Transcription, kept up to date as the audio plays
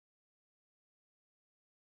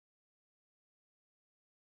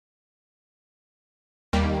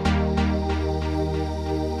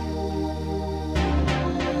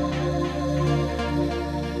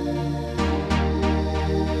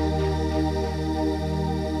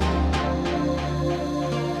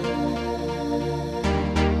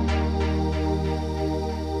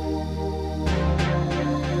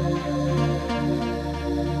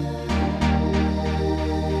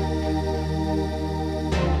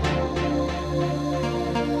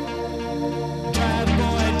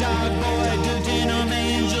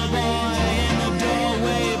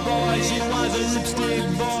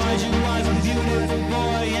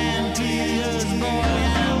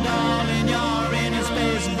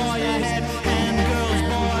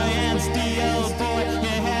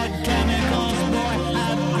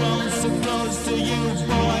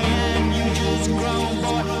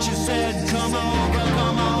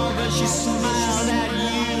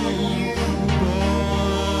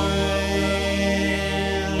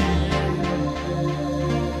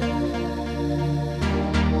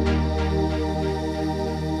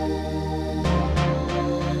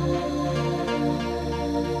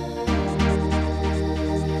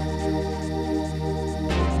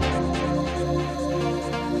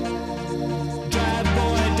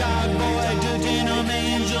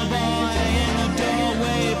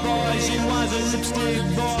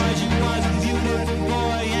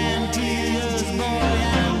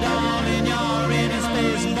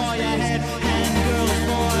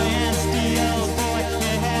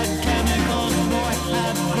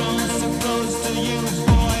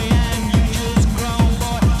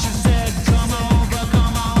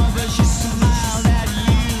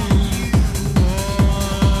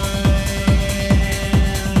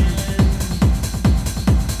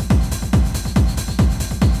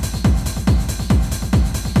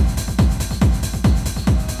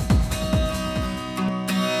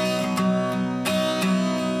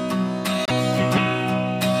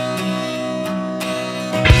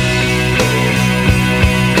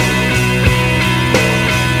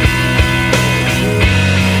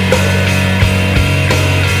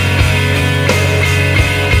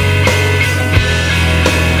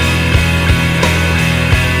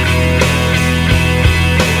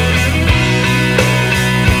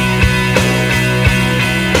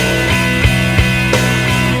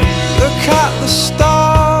the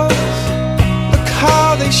stars, look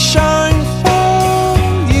how they shine for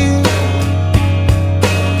you,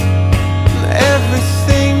 and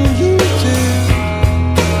everything you do.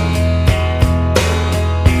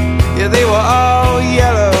 Yeah, they were all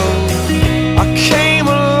yellow. I came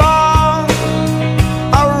along,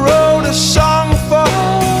 I wrote a song for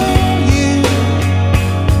you,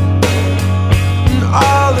 and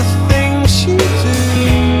all the things you do.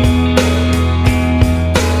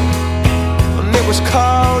 And it was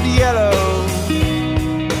called Yellow.